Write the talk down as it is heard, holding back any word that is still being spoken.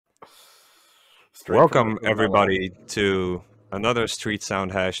Straight from Welcome, the everybody, to another Street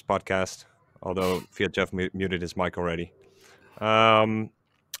Sound Hash podcast, although Fiat Jeff muted his mic already.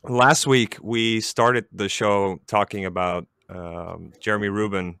 Last week, we started the show talking about Jeremy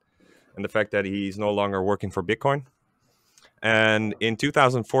Rubin and the fact that he's no longer working for Bitcoin. And in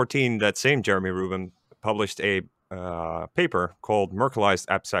 2014, that same Jeremy Rubin published a paper called Merkleized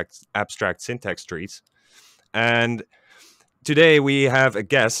Abstract Syntax Trees. And today we have a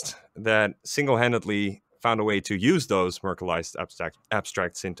guest that single-handedly found a way to use those Merkleized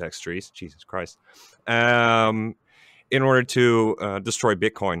abstract syntax trees, Jesus Christ, in order to destroy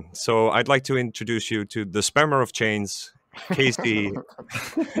Bitcoin. So I'd like to introduce you to the spammer of chains, Casey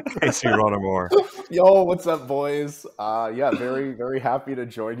Rodarmor. Yo, what's up, boys? Yeah, very happy to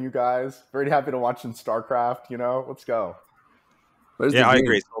join you guys. Very happy to watch some StarCraft. Let's go. I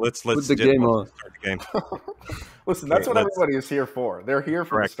agree. So let's Put the game on. Start the game. Listen, that's what everybody is here for. They're here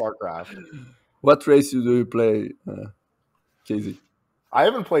for Correct. the StarCraft. What race do you play, Casey? I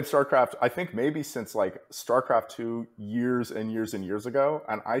haven't played StarCraft, I think maybe since like StarCraft 2 years and years and years ago,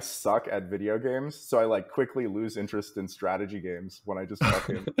 and I suck at video games, so I like quickly lose interest in strategy games when I just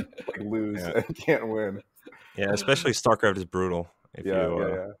fucking lose and can't win. Yeah, especially StarCraft is brutal.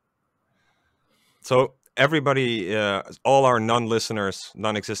 Yeah. So everybody, all our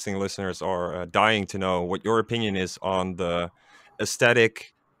non-existing listeners are dying to know what your opinion is on the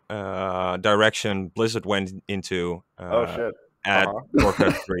aesthetic direction Blizzard went into at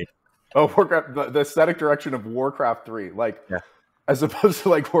Warcraft 3. Oh, Warcraft, the aesthetic direction of Warcraft 3, as opposed to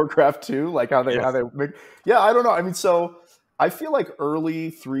like Warcraft 2, like how they make. Yeah, I don't know. I mean, so I feel like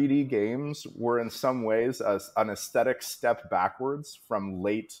early 3D games were in some ways an aesthetic step backwards from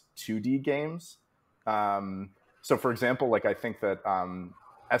late 2D games. So, for example, like I think that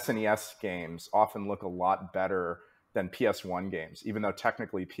SNES games often look a lot better than PS1 games, even though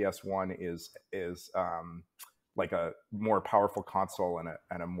technically PS1 is like a more powerful console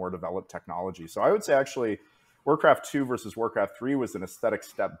and a more developed technology. So I would say actually Warcraft 2 versus Warcraft 3 was an aesthetic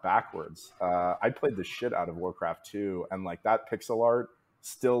step backwards. I played the shit out of Warcraft 2, and like that pixel art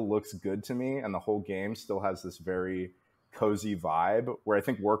still looks good to me, and the whole game still has this very cozy vibe, where I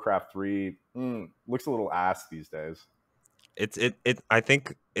think Warcraft 3 looks a little ass these days. I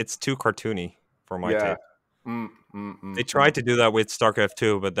think it's too cartoony for my taste. They tried tried to do that with StarCraft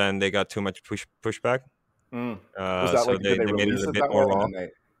 2, but then they got too much pushback. Was that so like, did they made release it a it bit that more way raw. and then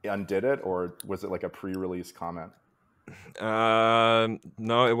they undid it, or was it like a pre-release comment?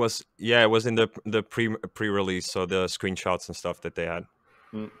 No, it was in the pre-release, so the screenshots and stuff that they had,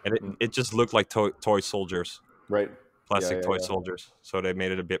 and it just looked like toy soldiers, Right? plastic toy soldiers. So they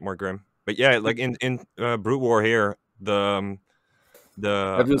made it a bit more grim. But yeah, like in Brood War here, the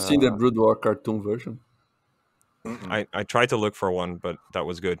Have you seen the Brood War cartoon version? I tried to look for one, but that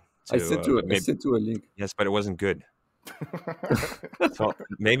was good. I sent you a link. Yes, but it wasn't good. So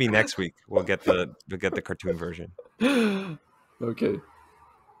maybe next week we'll get the cartoon version. Okay.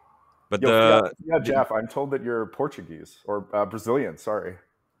 But Jeff, I'm told that you're Portuguese or Brazilian. Sorry.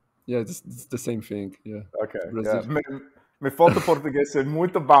 Yeah, it's the same thing. Yeah. Okay. Brazil. Yeah. Me falta português é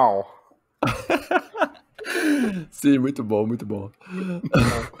muito bom. Sim, muito bom, muito bom.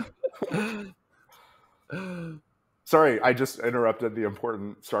 Sorry, I just interrupted the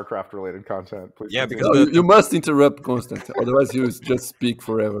important StarCraft-related content. Please. Yeah, continue. because You must interrupt constant, otherwise you just speak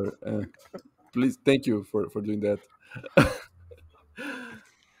forever. Please, thank you for doing that.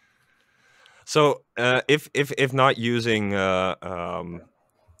 So if not using all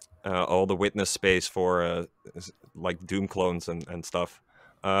the witness space for like Doom clones and stuff,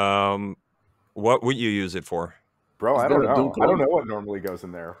 what would you use it for? Bro, Is I there don't a Doom know. I clone? don't know what normally goes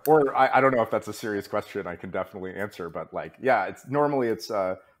in there, or I don't know if that's a serious question. I can definitely answer, but like, yeah, it's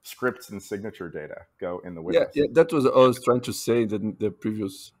scripts and signature data go in the witness. Yeah, that was I was trying to say that in the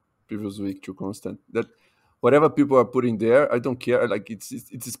previous week to Constant, that whatever people are putting there, I don't care. Like it's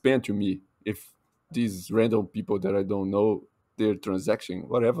spam to me. If these random people that I don't know, their transaction,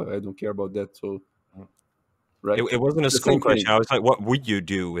 whatever, I don't care about that. So, right? It wasn't a The school same question. thing. I was like, what would you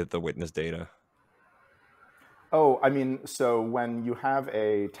do with the witness data? Oh, I mean, so when you have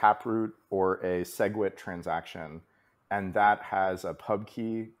a Taproot or a SegWit transaction, and that has a pub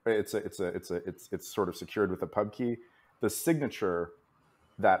key, it's sort of secured with a pub key. The signature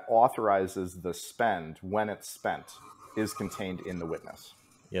that authorizes the spend when it's spent is contained in the witness.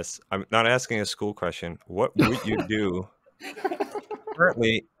 Yes, I'm not asking a school question. What would you do?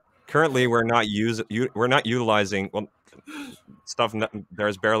 Currently, we're not utilizing stuff.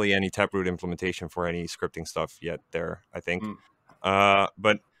 There's barely any Taproot implementation for any scripting stuff yet. There, I think,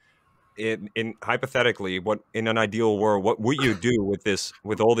 but in hypothetically, what in an ideal world, what would you do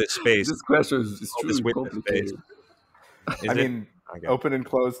with all this space? This question is all this truly witness space? complicated. I mean, open and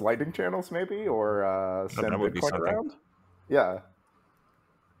closed lightning channels, maybe, or send that would be Bitcoin something. around. Yeah.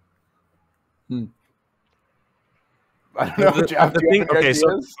 I don't know, Jeff. Do you have any ideas?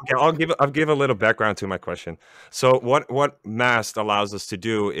 I'll give a little background to my question. So what Mast allows us to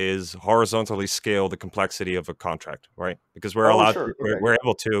do is horizontally scale the complexity of a contract, right? Because we're allowed, we're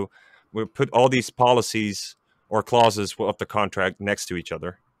able to, we put all these policies or clauses of the contract next to each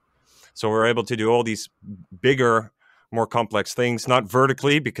other. So we're able to do all these bigger, more complex things, not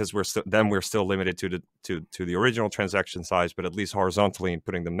vertically, because we're still limited to the original transaction size, but at least horizontally and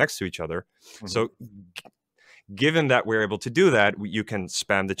putting them next to each other. Mm-hmm. So given that we're able to do that, you can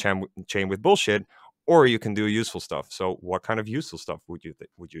spam the chain with bullshit, or you can do useful stuff. So what kind of useful stuff would you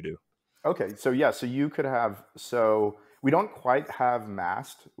do? Okay, so yeah, so you could have, so we don't quite have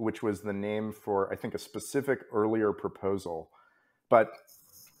Mast, which was the name for, I think, a specific earlier proposal, but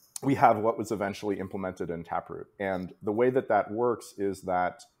we have what was eventually implemented in Taproot. And the way that works is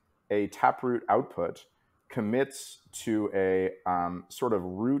that a Taproot output commits to a sort of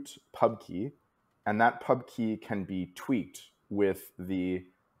root pub key, and that pub key can be tweaked with the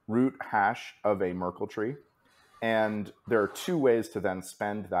root hash of a Merkle tree. And there are two ways to then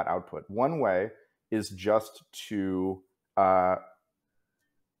spend that output. One way is just to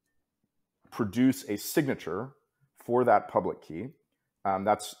produce a signature for that public key.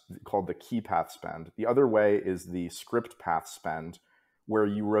 That's called the key path spend. The other way is the script path spend, where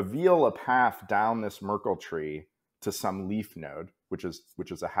you reveal a path down this Merkle tree to some leaf node, which is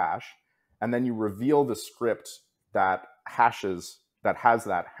a hash. And then you reveal the script that has that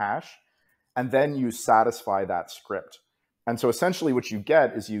hash, and then you satisfy that script. And so essentially what you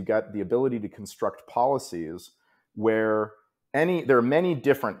get is you get the ability to construct policies where there are many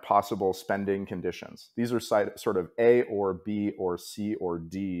different possible spending conditions. These are sort of A or B or C or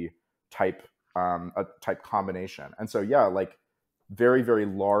D type combination. And so yeah, like very, very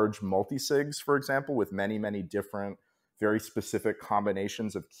large multi-sigs, for example, with many, many different, very specific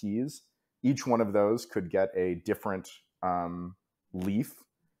combinations of keys. Each one of those could get a different leaf.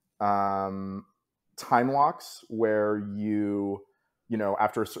 Time locks where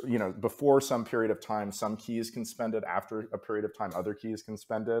after, before some period of time, some keys can spend it. After a period of time, other keys can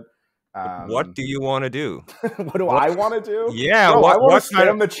spend it. What do you want to do? What do I want to do? Yeah. Bro, I want to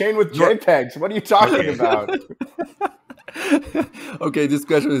spam the chain with JPEGs. What are you talking about? Okay, this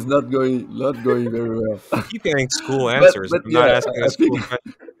question is not going very well. Keep getting school answers. But I'm not asking a school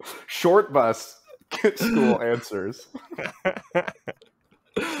question. Short bus school answers.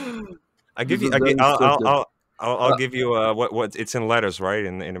 I'll give you what it's in letters, right?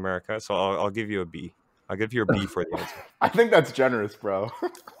 In America, so I'll give you a B. I'll give you a B for the answer. I think that's generous, bro.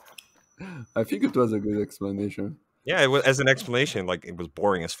 I think it was a good explanation. Yeah, it was, as an explanation, like it was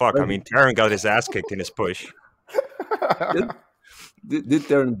boring as fuck. I mean, Taron got his ass kicked in his push. Did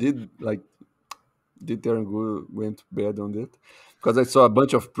Taron went bad on that? Because I saw a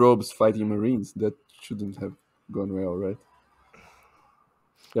bunch of probes fighting Marines. That shouldn't have gone well, right?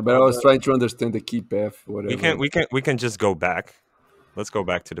 Yeah, but I was trying to understand the key path. Whatever. We can just go back. Let's go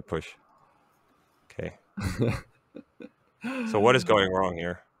back to the push. Okay. So what is going wrong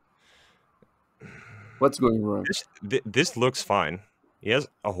here? What's going wrong? This looks fine. He has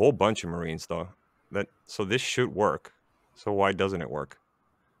a whole bunch of Marines though. So this should work. So why doesn't it work?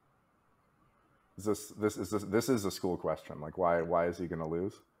 This is a school question. Like why is he going to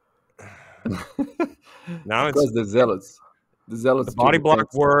lose? Now because the zealots. The body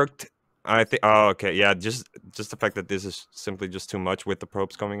block worked. I think. Oh, okay. Yeah, just the fact that this is simply just too much with the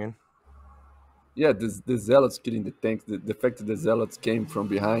probes coming in. Yeah, the zealots killing the tanks. The fact that the zealots came from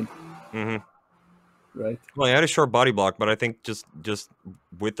behind. Mm-hmm. Right. Well, he had a short body block, but I think just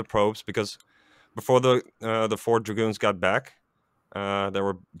with the probes, because before the 4 dragoons got back, there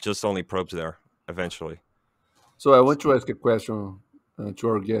were just only probes there eventually. So I want to ask a question to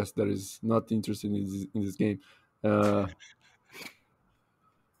our guest that is not interested in this game.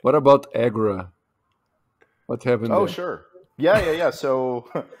 What about Agora? What happened there? Sure. Yeah. So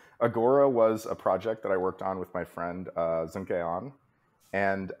Agora was a project that I worked on with my friend Zunkeon,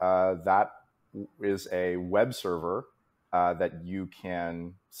 and that is a web server that you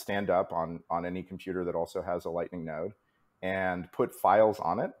can stand up on any computer that also has a Lightning node and put files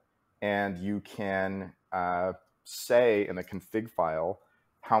on it. And you can say in the config file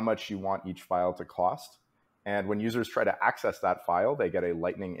how much you want each file to cost. And when users try to access that file, they get a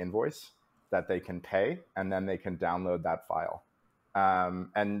Lightning invoice that they can pay, and then they can download that file.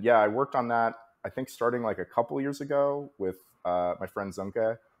 And yeah, I worked on that, I think starting like a couple years ago with my friend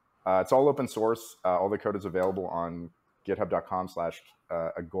Zunke. It's all open source. All the code is available on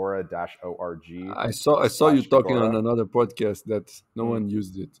github.com/agora-org. I saw you talking on another podcast that no one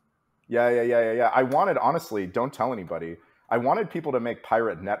used it. Yeah. I wanted, honestly, don't tell anybody. I wanted people to make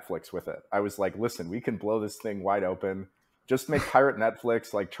pirate Netflix with it. I was like, listen, we can blow this thing wide open. Just make pirate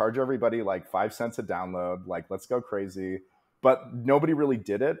Netflix, like charge everybody like 5 cents a download. Like, let's go crazy. But nobody really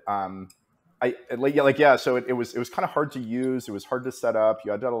did it. So it was kind of hard to use. It was hard to set up.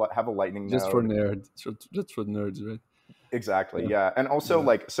 You had to have a lightning node. Just for nerds, right? Exactly. Yeah. And also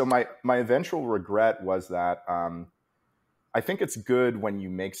so my eventual regret was that, I think it's good when you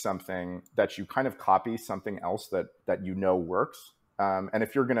make something that you kind of copy something else that works. And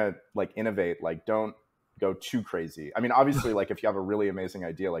if you're gonna like innovate, like don't go too crazy. I mean, obviously, like if you have a really amazing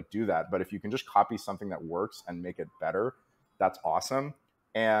idea, like do that. But if you can just copy something that works and make it better, that's awesome.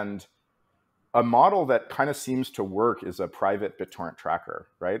 And a model that kind of seems to work is a private BitTorrent tracker,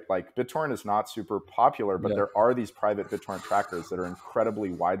 right? Like BitTorrent is not super popular, but there are these private BitTorrent trackers that are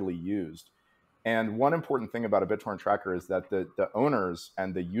incredibly widely used. And one important thing about a BitTorrent tracker is that the owners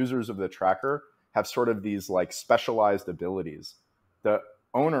and the users of the tracker have sort of these like specialized abilities. The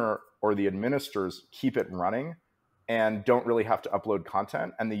owner or the administrators keep it running and don't really have to upload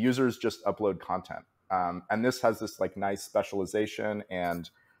content, and the users just upload content. And this has this like nice specialization and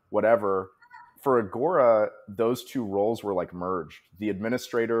whatever. For Agora, those two roles were like merged. The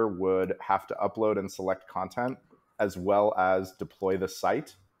administrator would have to upload and select content as well as deploy the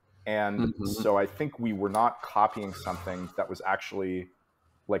site. And so I think we were not copying something that was actually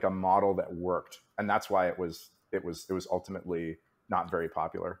like a model that worked. And that's why it was ultimately not very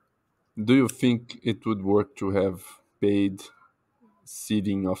popular. Do you think it would work to have paid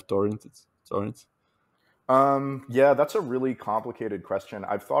seeding of torrents? Yeah, that's a really complicated question.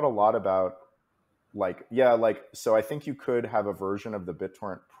 I've thought a lot about so I think you could have a version of the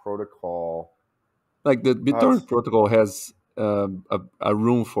BitTorrent protocol. Like the BitTorrent protocol has a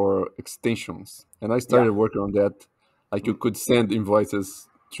room for extensions, and I started working on that. Like you could send invoices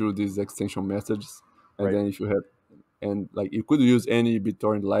through these extension messages, and then if you had, and like you could use any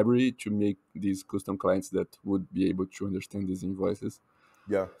BitTorrent library to make these custom clients that would be able to understand these invoices.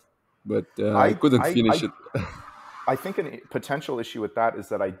 Yeah, but I couldn't finish it. I think a potential issue with that is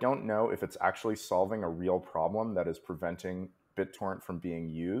that I don't know if it's actually solving a real problem that is preventing BitTorrent from being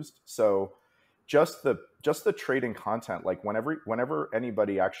used. So just the trading content, like whenever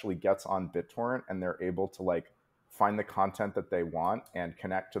anybody actually gets on BitTorrent and they're able to like find the content that they want and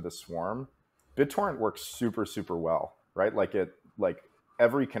connect to the swarm, BitTorrent works super, super well, right? Like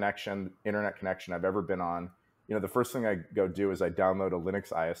every internet connection I've ever been on, the first thing I go do is I download a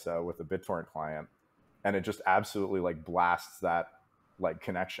Linux ISO with a BitTorrent client, and it just absolutely like blasts that like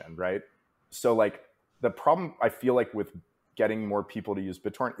connection, right? So like the problem I feel like with getting more people to use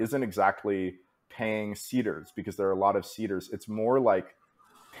BitTorrent isn't exactly paying seeders, because there are a lot of seeders. It's more like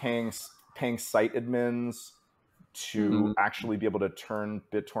paying site admins to actually be able to turn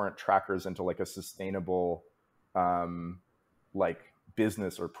BitTorrent trackers into like a sustainable like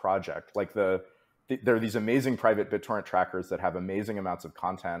business or project. Like there are these amazing private BitTorrent trackers that have amazing amounts of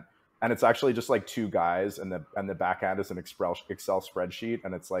content, and it's actually just like two guys, and the back end is an Excel spreadsheet,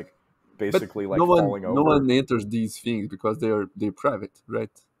 and it's like basically falling over. No one enters these things because they're private, right?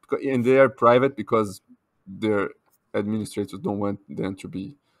 And they are private because their administrators don't want them to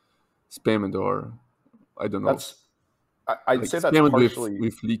be spammed, or I don't know. I'd say that's partially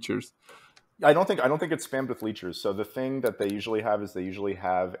with leechers. I don't think it's spammed with leechers. So the thing that they usually have is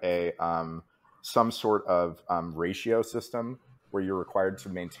a some sort of ratio system where you're required to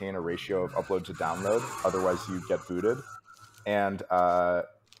maintain a ratio of upload to download, otherwise you get booted. And I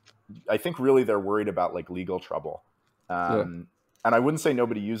think really they're worried about like legal trouble. And I wouldn't say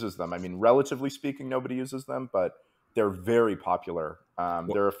nobody uses them. I mean, relatively speaking, nobody uses them, but they're very popular.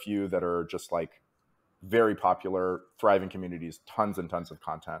 There are a few that are just like very popular, thriving communities, tons and tons of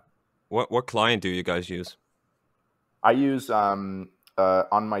content. What client do you guys use? I use on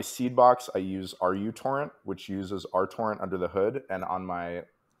my seed box, I use RUTorrent, which uses RTorrent under the hood, and on my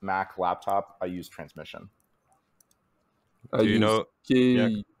Mac laptop, I use Transmission. I use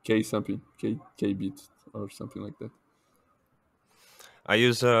K something, Kbit or something like that. I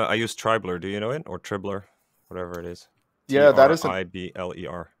use Tribler. Do you know it, or Tribler, whatever it is? Yeah, that is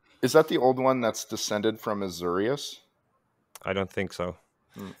Tribler. Is that the old one that's descended from Azurius? I don't think so.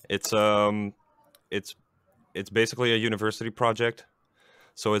 It's basically a university project.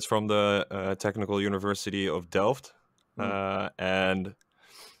 So it's from the Technical University of Delft, and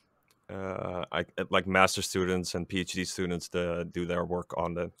like master students and PhD students do their work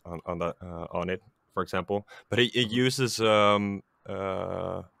on it, for example. But it uses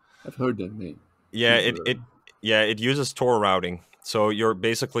I've heard that name. Yeah, it uses Tor routing. So you're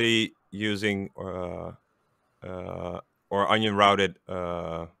basically using or onion routed.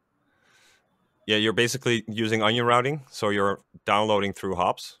 You're basically using onion routing. So you're downloading through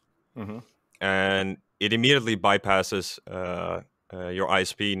hops, and it immediately bypasses your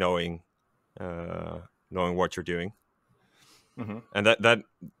ISP knowing what you're doing, and that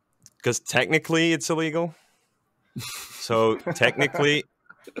because technically it's illegal. So technically,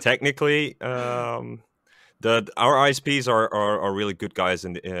 our ISPs are really good guys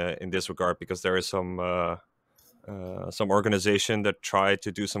in this regard, because there is some organization that tried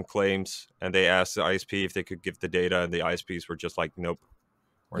to do some claims, and they asked the ISP if they could give the data, and the ISPs were just like, nope,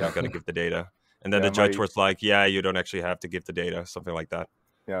 we're not going to give the data. And then the judge was like, yeah, you don't actually have to give the data, something like that.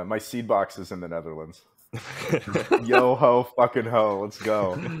 Yeah, my seed box is in the Netherlands. Yo ho, fucking ho, let's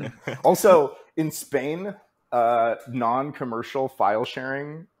go. Also, in Spain, non-commercial file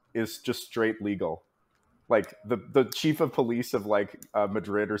sharing is just straight legal. Like the chief of police of like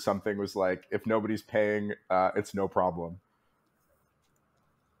Madrid or something was like, if nobody's paying, it's no problem.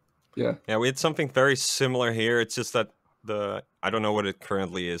 Yeah, we had something very similar here. It's just that I don't know what it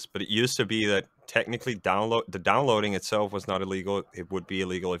currently is, but it used to be that technically the downloading itself was not illegal. It would be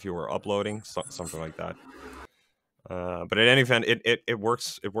illegal if you were uploading, something like that. But in any event, it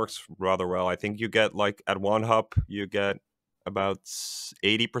works rather well. I think you get, like, at one hub you get about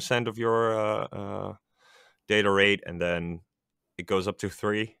 80% of your data rate, and then it goes up to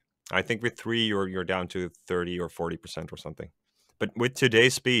 3. I think with 3 you're down to 30 or 40% or something. But with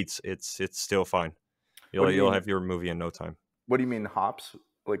today's speeds, it's still fine. You'll have your movie in no time. What do you mean hops?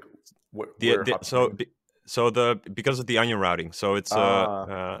 Like what? Because of the onion routing, so it's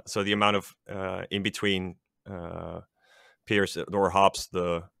so the amount of in between peers or hops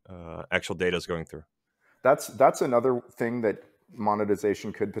the actual data is going through. That's another thing that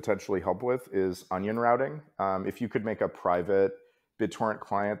monetization could potentially help with, is onion routing. If you could make a private BitTorrent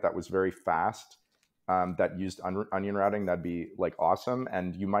client that was very fast, that used onion routing, that'd be like awesome.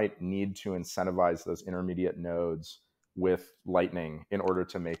 And you might need to incentivize those intermediate nodes with Lightning in order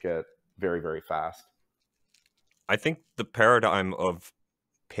to make it very, very fast. I think the paradigm of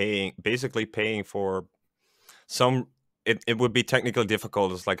basically paying for some, it would be technically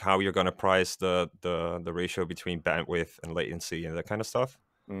difficult. It's like how you're going to price the ratio between bandwidth and latency and that kind of stuff.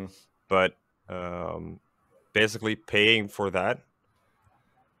 But basically paying for that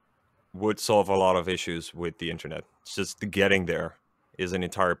would solve a lot of issues with the internet. It's just getting there is an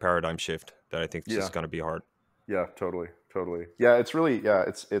entire paradigm shift that I think is just going to be hard. Yeah, totally. Yeah, it's really,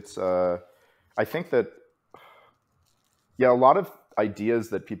 it's I think that, a lot of ideas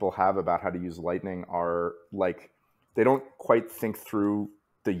that people have about how to use Lightning are like, they don't quite think through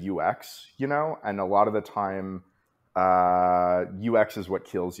the UX, and a lot of the time UX is what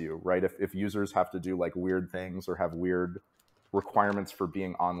kills you, right? If users have to do like weird things or have weird requirements for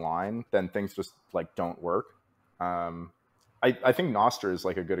being online, then things just like don't work. I think Nostr is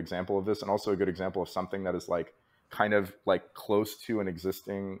like a good example of this, and also a good example of something that is like kind of like close to an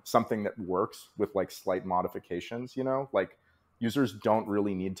existing something that works with like slight modifications, like users don't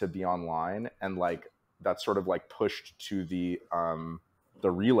really need to be online, and like that's sort of like pushed to the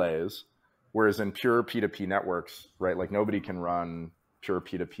relays, whereas in pure P2P networks, right, like nobody can run pure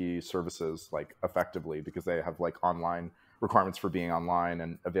P2P services like effectively because they have like online requirements for being online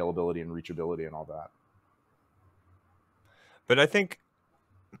and availability and reachability and all that. But I think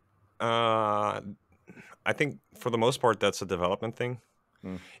for the most part that's a development thing.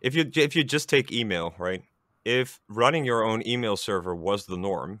 If you just take email, right? If running your own email server was the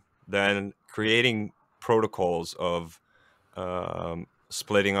norm, then creating protocols of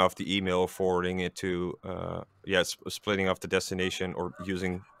splitting off the email, forwarding it to splitting off the destination, or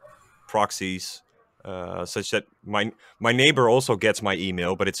using proxies such that my neighbor also gets my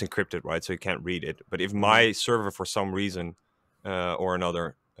email, but it's encrypted, right? So you can't read it. But if my server for some reason or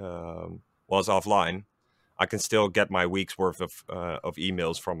another was offline, I can still get my week's worth of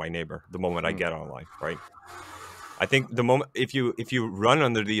emails from my neighbor the moment I get online, right? I think the moment if you run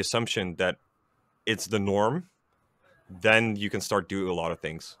under the assumption that it's the norm, then you can start doing a lot of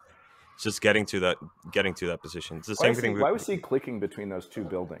things. It's just getting to that position. It's the same thing. Why was he clicking between those two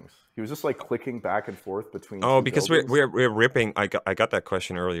buildings? He was just like clicking back and forth between. Oh, because we're ripping. I got that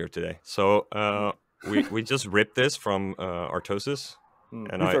question earlier today. So we just ripped this from Artosis.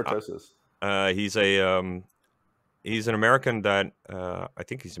 And who's Artosis? He's an American that I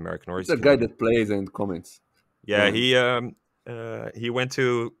think he's American, or he's the guy that plays and comments. Yeah, he went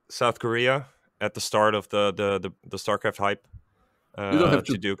to South Korea at the start of the StarCraft hype, You don't have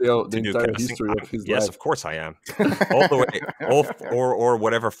to tell the entire casting. history of his yes, life. of course I am. All the way, or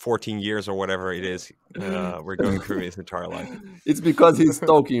whatever, 14 years or whatever it is we're going through his entire life. It's because he's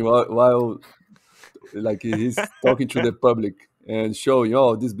talking while like he's talking to the public and showing,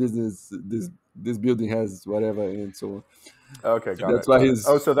 oh, this business, this building has whatever, and so on. Okay, got that's it. why got his.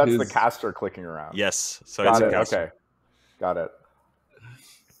 It. Oh, so that's the caster clicking around. Yes, so got it's it. a caster. Okay, got it.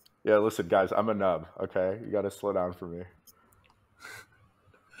 Yeah, listen, guys, I'm a nub. Okay, you got to slow down for me.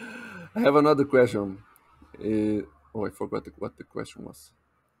 I have another question. I forgot what the question was.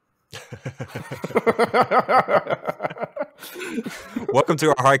 Welcome to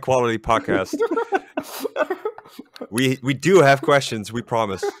our high quality podcast. We do have questions, we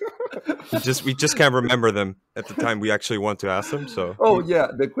promise. We just can't remember them at the time we actually want to ask them. So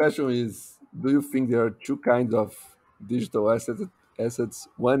The question is, do you think there are two kinds of digital assets?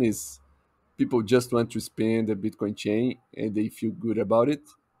 One is people just want to spend the Bitcoin chain and they feel good about it,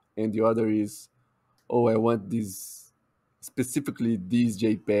 and the other is, oh, I want this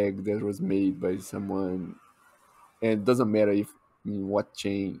JPEG that was made by someone, and it doesn't matter what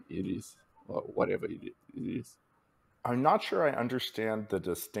chain it is or whatever it is. I'm not sure I understand the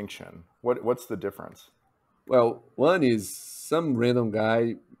distinction. What's the difference? Well, one is some random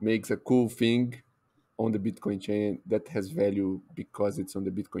guy makes a cool thing on the Bitcoin chain that has value because it's on the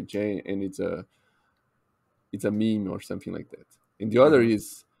Bitcoin chain and it's a meme or something like that. And the other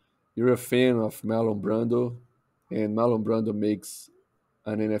is you're a fan of Marlon Brando, and Marlon Brando makes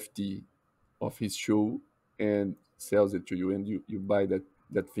an NFT of his show and sells it to you, and you buy that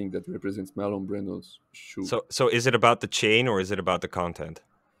thing that represents Marlon Brando's shoe. So is it about the chain or is it about the content?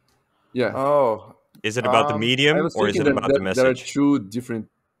 Yeah. Oh. Is it about the medium or is it about the message? There are two different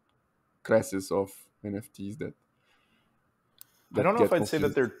classes of NFTs that I don't know if I'd confused. say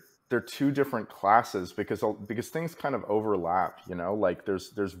that they're two different classes because things kind of overlap, you know, like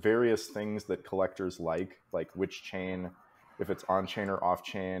there's various things that collectors like which chain, if it's on chain or off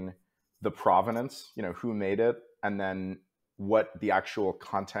chain, the provenance, you know, who made it, and then what the actual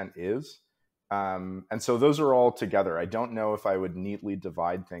content is. And so those are all together. I don't know if I would neatly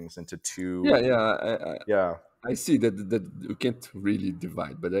divide things into two. I see that you can't really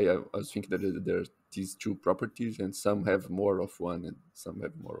divide, but I was thinking that there are these two properties, and some have more of one and some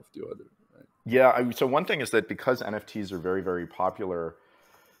have more of the other. Right? Yeah. So one thing is that because NFTs are very, very popular,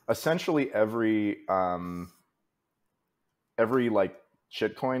 essentially every like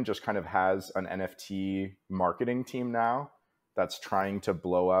shitcoin just kind of has an NFT marketing team now that's trying to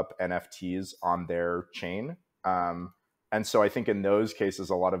blow up NFTs on their chain. And so I think in those cases,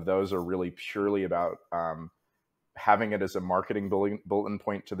 a lot of those are really purely about having it as a marketing bulletin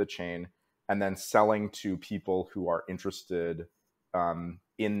point to the chain and then selling to people who are interested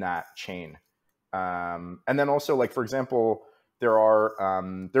in that chain. And then also, like, for example, there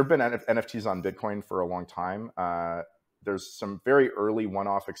have been NFTs on Bitcoin for a long time. There's some very early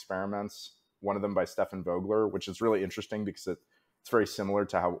one-off experiments, one of them by Stefan Vogler, which is really interesting because it's very similar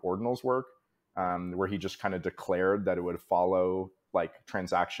to how ordinals work, where he just kind of declared that it would follow like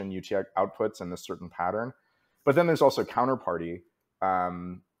transaction UTX outputs in this certain pattern. But then there's also Counterparty,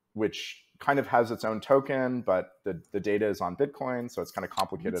 which kind of has its own token, but the data is on Bitcoin, so it's kind of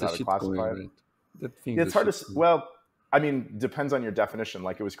complicated how to classify it. Right? It's hard to, well, I mean, depends on your definition.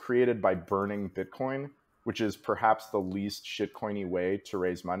 Like, it was created by burning Bitcoin, which is perhaps the least shitcoiny way to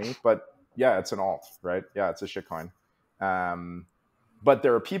raise money. But yeah, it's an alt, right? Yeah, it's a shitcoin. But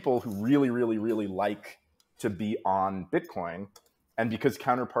there are people who really, really, really like to be on Bitcoin. And because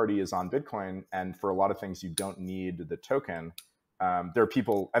Counterparty is on Bitcoin, and for a lot of things you don't need the token, there are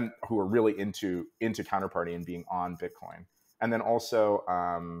people who are really into Counterparty and being on Bitcoin. And then also,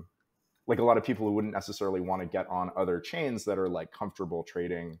 like, a lot of people who wouldn't necessarily want to get on other chains that are like comfortable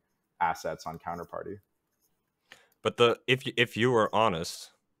trading assets on Counterparty. But if you were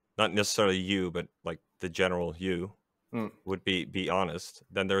honest, not necessarily you, but like the general you would be honest,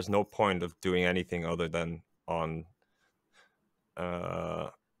 then there's no point of doing anything other than on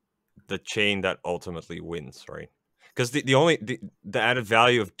the chain that ultimately wins, right? Because the added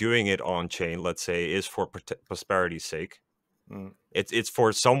value of doing it on chain, let's say, is for prosperity's sake. It's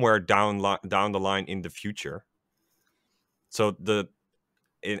for somewhere down the line in the future. So the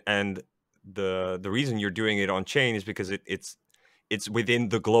reason you're doing it on chain is because it's within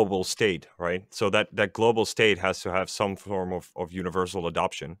the global state, right? So that global state has to have some form of universal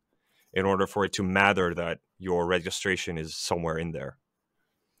adoption in order for it to matter that your registration is somewhere in there.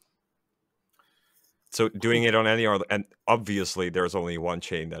 So doing it on any other, and obviously there's only one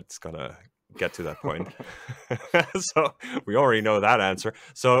chain that's gonna get to that point. So we already know that answer.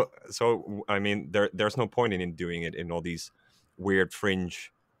 So I mean, there's no point in doing it in all these weird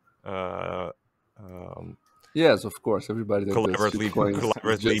fringe. Um, Yes, of course. Everybody that does shitcoins is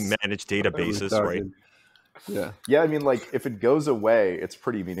collaboratively just managed databases, right? retarded. Yeah. Yeah, I mean, like if it goes away, it's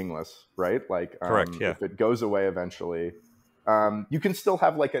pretty meaningless, right? Like, Correct. Yeah. if it goes away eventually, you can still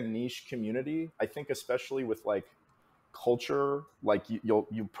have like a niche community. I think, especially with like culture, like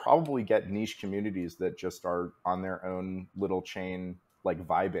you probably get niche communities that just are on their own little chain, like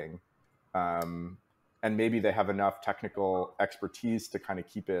vibing, and maybe they have enough technical expertise to kind of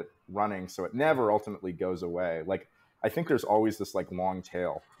keep it running, so it never ultimately goes away. Like, I think there's always this like long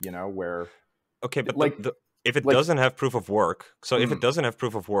tail, where Okay, but like if it like doesn't have proof of work, so if it mm, doesn't have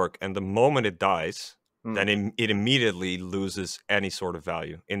proof of work, and the moment it dies, mm. then it immediately loses any sort of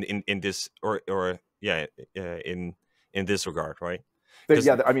value in this in this regard, right?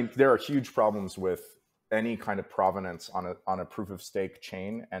 I mean, there are huge problems with any kind of provenance on a proof of stake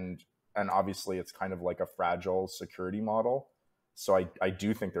chain, and obviously it's kind of like a fragile security model. So I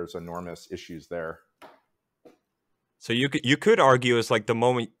do think there's enormous issues there. So you could argue it's like the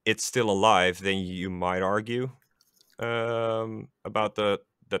moment it's still alive, then you might argue about that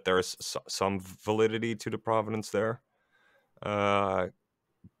there is some validity to the provenance there, but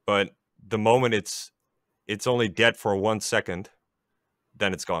the moment it's only dead for 1 second,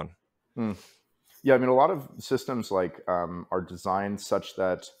 then it's gone. Yeah, I mean, a lot of systems like are designed such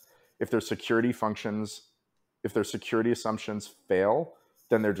that if their security assumptions fail,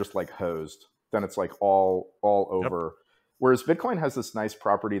 then they're just like hosed. Then it's like all over. Yep. Whereas Bitcoin has this nice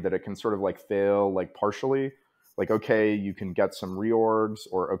property that it can sort of like fail like partially. Like, okay, you can get some reorgs,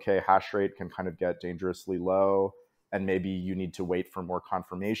 or okay, hash rate can kind of get dangerously low, and maybe you need to wait for more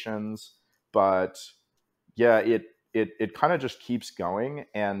confirmations. But yeah, it kind of just keeps going.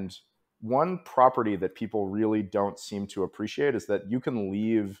 And one property that people really don't seem to appreciate is that you can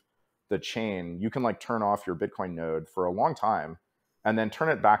leave the chain. You can like turn off your Bitcoin node for a long time and then turn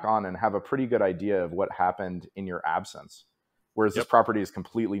it back on and have a pretty good idea of what happened in your absence. Whereas this property is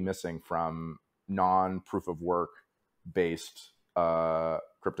completely missing from non-proof of work based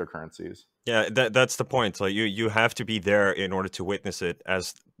cryptocurrencies. Yeah, that's the point. Like you have to be there in order to witness it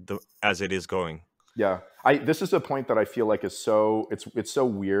as it is going. Yeah, this is a point that I feel like is so it's so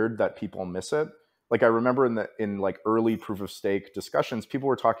weird that people miss it. Like, I remember in like early proof of stake discussions, people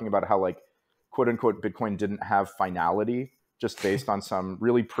were talking about how like quote unquote Bitcoin didn't have finality, just based on some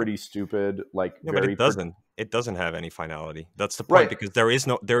really pretty stupid like. Yeah, but it doesn't have any finality. That's the point, right? Because there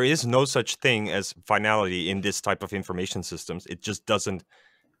is no such thing as finality in this type of information systems. It just doesn't.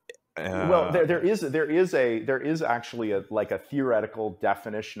 Well, there is actually a theoretical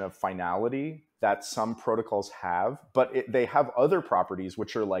definition of finality that some protocols have, but they have other properties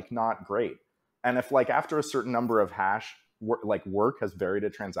which are like not great. And if like after a certain number of hash work has buried a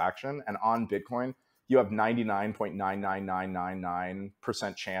transaction, and on Bitcoin you have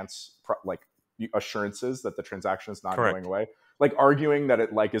 99.99999% chance assurances that the transaction is not Correct. going away. Like arguing that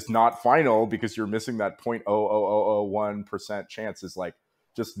it like is not final because you're missing that 0.00001% chance is like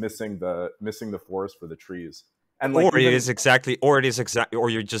just missing the forest for the trees. And like, or you're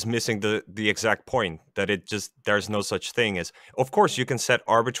just missing the exact point that there's no such thing as. Of course, you can set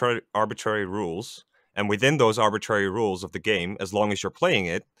arbitrary rules, and within those arbitrary rules of the game, as long as you're playing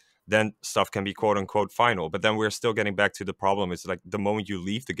it, then stuff can be quote unquote final. But then we're still getting back to the problem. Is like the moment you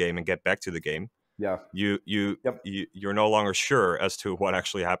leave the game and get back to the game, you're no longer sure as to what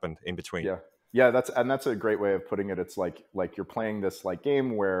actually happened in between. Yeah, that's a great way of putting it. It's like you're playing this like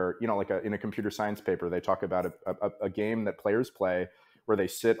game where, like in a computer science paper, they talk about a game that players play where they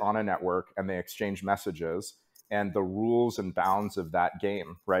sit on a network and they exchange messages and the rules and bounds of that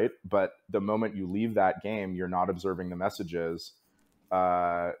game, right? But the moment you leave that game, you're not observing the messages.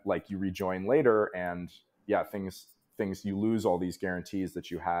 Like you rejoin later, and things you lose all these guarantees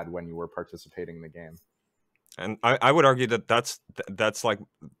that you had when you were participating in the game. And I would argue that that's like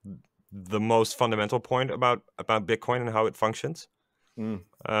the most fundamental point about Bitcoin and how it functions.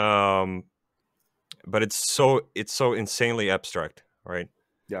 But it's so insanely abstract, right?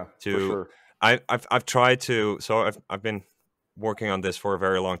 Yeah, for sure. I've tried to, so I've been working on this for a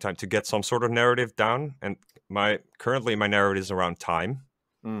very long time to get some sort of narrative down, and currently my narrative is around time.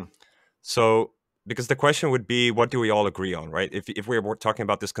 So because the question would be, what do we all agree on, right? If we were talking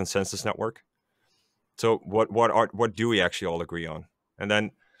about this consensus network, so what do we actually all agree on? And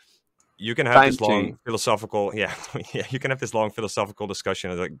then you can have this long philosophical, you can have this long philosophical discussion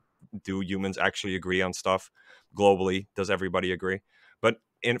of like, do humans actually agree on stuff globally? Does everybody agree? But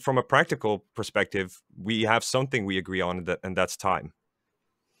from a practical perspective, we have something we agree on, and that's time.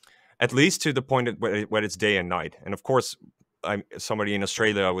 At least to the point where it's day and night. And of course, somebody in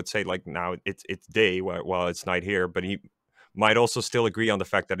Australia would say like now it's day while it's night here. But might also still agree on the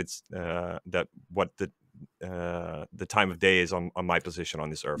fact that it's that what the time of day is on my position on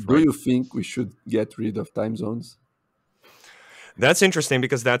this earth. Do right? you think we should get rid of time zones? That's interesting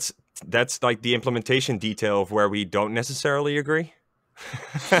because that's like the implementation detail of where we don't necessarily agree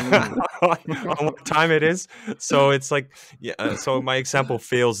on what time it is. So it's like, yeah. So my example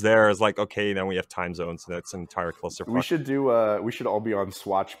fails there as like, okay, then we have time zones. That's an entire clusterfuck. We should do. We should all be on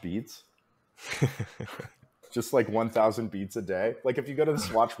Swatch beats. Just like 1,000 beats a day. Like if you go to the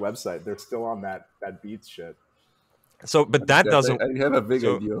Swatch website, they're still on that beats shit. So, but that doesn't. I have a big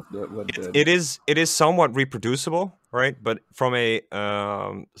so idea of what it is somewhat reproducible, right? But from a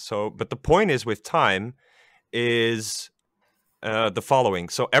but the point is with time is the following.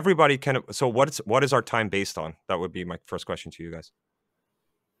 So everybody can. So what is our time based on? That would be my first question to you guys.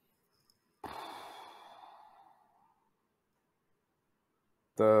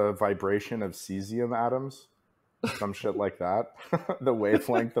 The vibration of cesium atoms. Some shit like that. The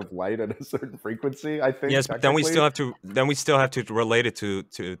wavelength of light at a certain frequency, I think. Yes, but then we still have to relate it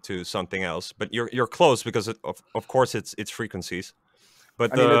to something else. But you're close because of course it's frequencies.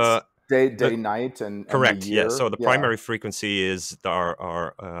 But it's day night and correct. And the year. Yeah. So the primary frequency is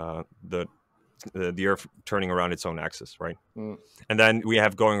the Earth turning around its own axis, right? And then we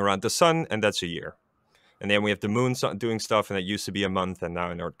have going around the sun, and that's a year. And then we have the moon doing stuff, and it used to be a month, and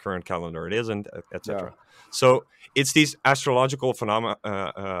now in our current calendar it isn't, etc. Yeah. So it's these astrological phenomena.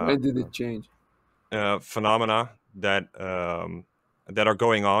 When did it change? Phenomena that are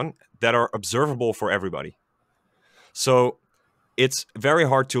going on that are observable for everybody. So it's very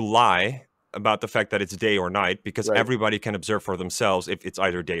hard to lie about the fact that it's day or night because everybody can observe for themselves if it's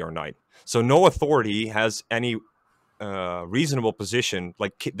either day or night. So no authority has any reasonable position.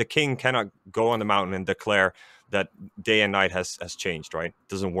 Like the king cannot go on the mountain and declare that day and night has changed, right? It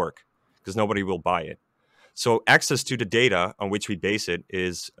doesn't work because nobody will buy it. So access to the data on which we base it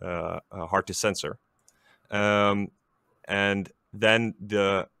is hard to censor. And then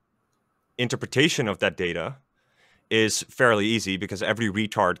the interpretation of that data is fairly easy because every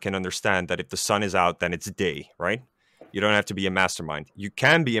retard can understand that if the sun is out, then it's day, right? You don't have to be a mastermind. You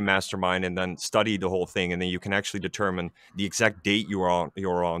can be a mastermind and then study the whole thing, and then you can actually determine the exact date you're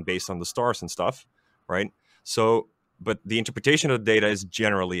on based on the stars and stuff, right? So, but the interpretation of the data is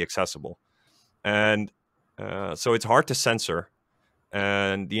generally accessible, and so it's hard to censor,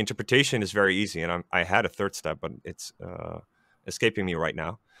 and the interpretation is very easy. And I had a third step, but it's escaping me right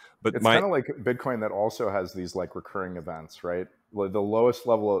now. But it's kind of like Bitcoin that also has these like recurring events, right? The lowest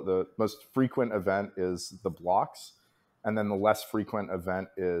level, the most frequent event is the blocks. And then the less frequent event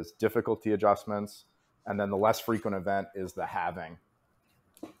is difficulty adjustments. And then the less frequent event is the halving.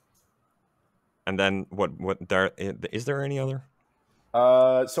 And then what is there any other?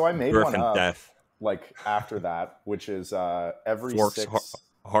 So I made Birth one and up death. Like after that, which is every forks,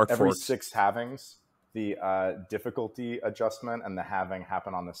 every 6 halvings, the difficulty adjustment and the halving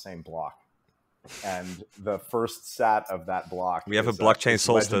happen on the same block. And the first sat of that block we have a blockchain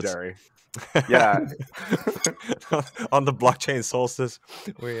solstice. Legendary. Yeah. On the blockchain solstice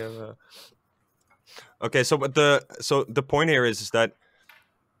we have okay, so but the point here is that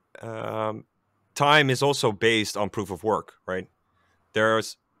time is also based on proof of work, right? There are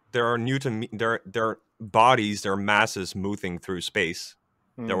bodies, there are masses moving through space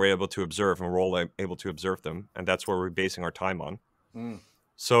that we're able to observe, and we're all able to observe them, and that's where we're basing our time on.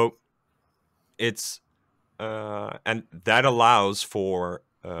 So it's and that allows for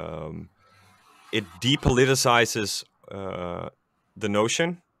it depoliticizes the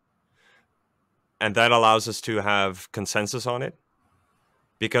notion, and that allows us to have consensus on it.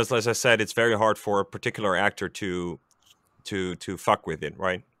 Because, as I said, it's very hard for a particular actor to fuck with it,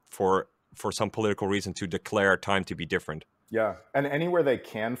 right? For some political reason to declare time to be different. Yeah, and anywhere they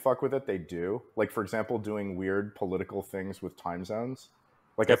can fuck with it, they do. Like, for example, doing weird political things with time zones.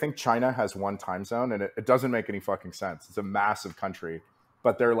 Like, I think China has one time zone, and it doesn't make any fucking sense. It's a massive country.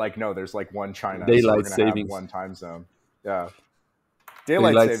 But they're like, no, there's like one China. Daylight so we're gonna savings. have one time zone. Yeah.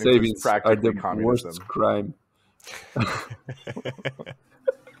 Daylight savings is practically are the communism. worst crime.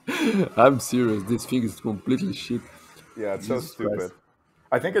 I'm serious. This thing is completely shit. Yeah, it's Jesus so stupid. Christ.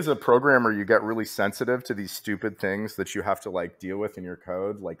 I think as a programmer, you get really sensitive to these stupid things that you have to like deal with in your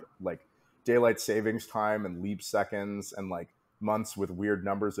code, like daylight savings time and leap seconds and like months with weird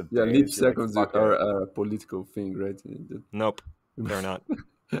numbers of days. Yeah, leap seconds are a political thing, right? Nope, they're not.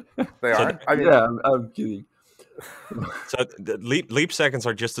 They are. I mean, yeah, I'm kidding. So the leap seconds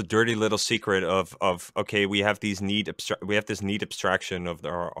are just a dirty little secret of okay, we have this neat abstraction of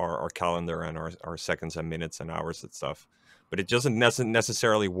our calendar and our seconds and minutes and hours and stuff, but it doesn't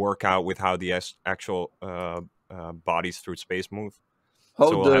necessarily work out with how the actual bodies through space move. How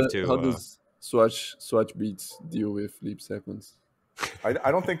So we'll have to. How does swatch beats deal with leap sequence?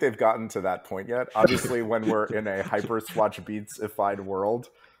 I don't think they've gotten to that point yet. Obviously, when we're in a hyper swatch beats-ified world,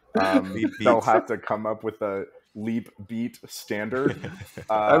 they'll have to come up with a leap beat standard.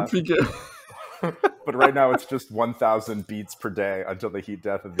 I'm thinking. But right now, it's just 1,000 beats per day until the heat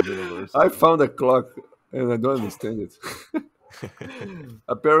death of the universe. I found a clock and I don't understand it.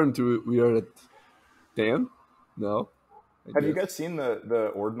 Apparently, we are at 10 now. Have you guys seen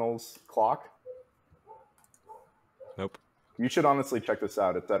the ordinals clock? Nope. You should honestly check this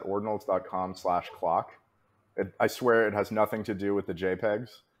out. It's at ordinals.com/clock. I swear it has nothing to do with the JPEGs.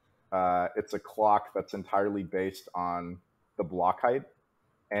 It's a clock that's entirely based on the block height.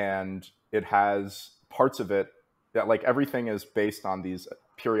 And it has parts of it that, like, everything is based on these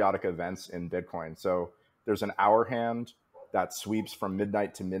periodic events in Bitcoin. So there's an hour hand that sweeps from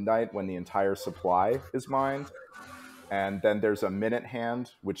midnight to midnight when the entire supply is mined. And then there's a minute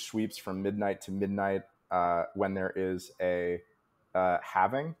hand, which sweeps from midnight to midnight when there is a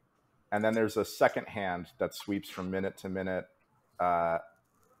halving. And then there's a second hand that sweeps from minute to minute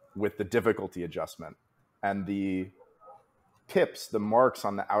with the difficulty adjustment. And the pips, the marks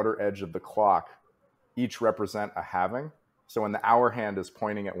on the outer edge of the clock, each represent a halving. So when the hour hand is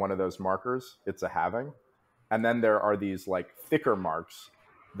pointing at one of those markers, it's a halving. And then there are these like thicker marks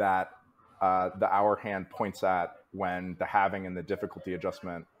that the hour hand points at when the halving and the difficulty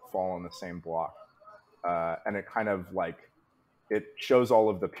adjustment fall on the same block. And it kind of like, it shows all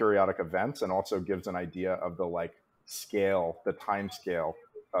of the periodic events and also gives an idea of the like scale, the time scale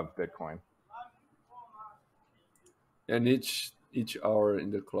of Bitcoin. And each hour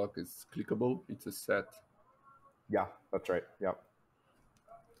in the clock is clickable. It's a set. Yeah, that's right. Yep.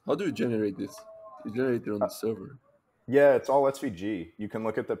 How do you generate this? You generate it on the server. Yeah, it's all SVG. You can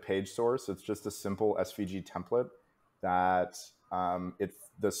look at the page source. It's just a simple SVG template that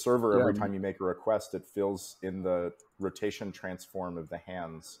the server, every time you make a request, it fills in the rotation transform of the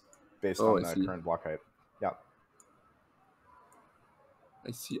hands based on the current block height. Yeah.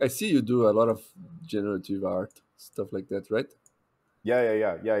 I see you do a lot of generative art, stuff like that, right?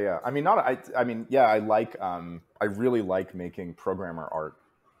 Yeah. I mean, I really like making programmer art.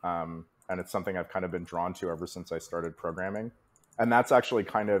 And it's something I've kind of been drawn to ever since I started programming. And that's actually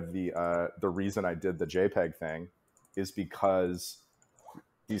kind of the reason I did the JPEG thing, is because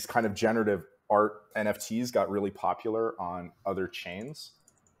these kind of generative art NFTs got really popular on other chains.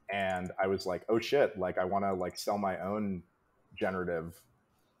 And I was like, oh shit, like I want to like sell my own generative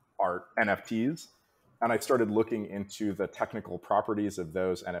art NFTs. And I started looking into the technical properties of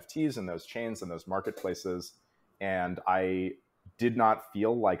those NFTs and those chains and those marketplaces. And I did not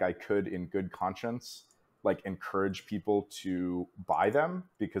feel like I could, in good conscience, like encourage people to buy them,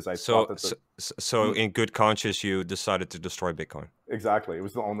 because I thought that so in good conscience, you decided to destroy Bitcoin. Exactly. It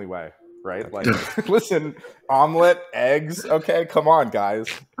was the only way, right? Okay. Like, listen, omelet, eggs. Okay, come on, guys.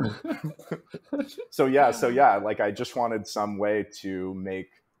 So yeah, like I just wanted some way to make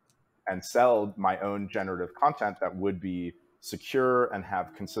and sell my own generative content that would be secure and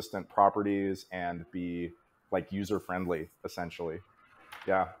have consistent properties and be like user-friendly, essentially.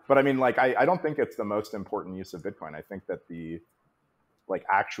 Yeah. But I mean, like, I don't think it's the most important use of Bitcoin. I think that the like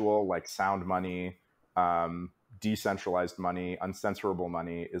actual like sound money, decentralized money, uncensorable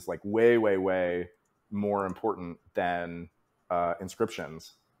money is like way, way, way more important than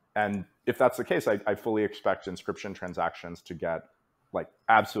inscriptions. And if that's the case, I fully expect inscription transactions to get like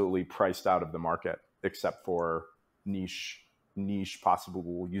absolutely priced out of the market, except for niche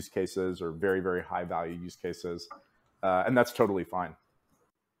possible use cases or very, very high value use cases. And that's totally fine.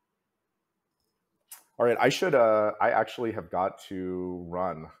 All right, I actually have got to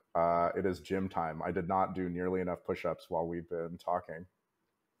run. It is gym time. I did not do nearly enough push-ups while we've been talking.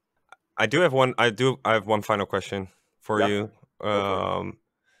 I have one final question for you. How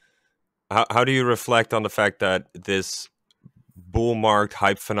do you reflect on the fact that this bull market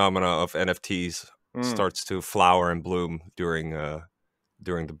hype phenomena of NFTs starts to flower and bloom during the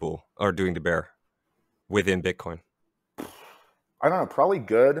bull or during the bear within Bitcoin? I don't know, probably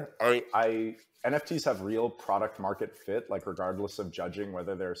good. NFTs have real product market fit, like regardless of judging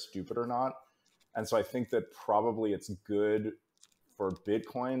whether they're stupid or not. And so I think that probably it's good for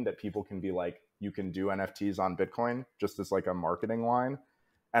Bitcoin that people can be like, you can do NFTs on Bitcoin just as like a marketing line.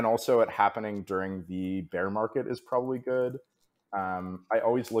 And also it happening during the bear market is probably good. I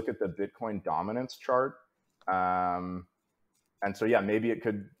always look at the Bitcoin dominance chart. And so, yeah, maybe it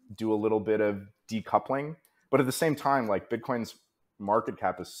could do a little bit of decoupling. But at the same time, like Bitcoin's market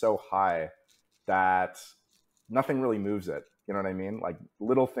cap is so high that nothing really moves it. You know what I mean? Like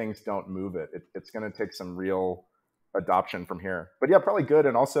little things don't move it. It's going to take some real adoption from here. But yeah, probably good.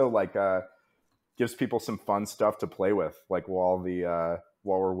 And also like gives people some fun stuff to play with, like while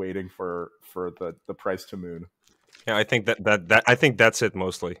we're waiting for the price to moon. Yeah, I think that I think that's it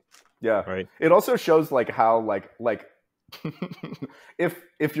mostly. Yeah. Right. It also shows like how like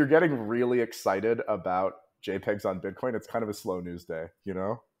if you're getting really excited about JPEGs on Bitcoin, it's kind of a slow news day, you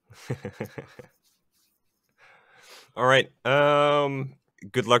know? All right.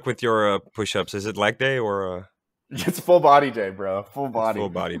 Good luck with your push-ups. Is it leg day or? It's full body day, bro. Full body. Full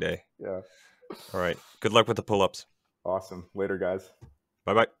body day. Yeah. All right. Good luck with the pull-ups. Awesome. Later, guys.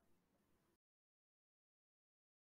 Bye-bye.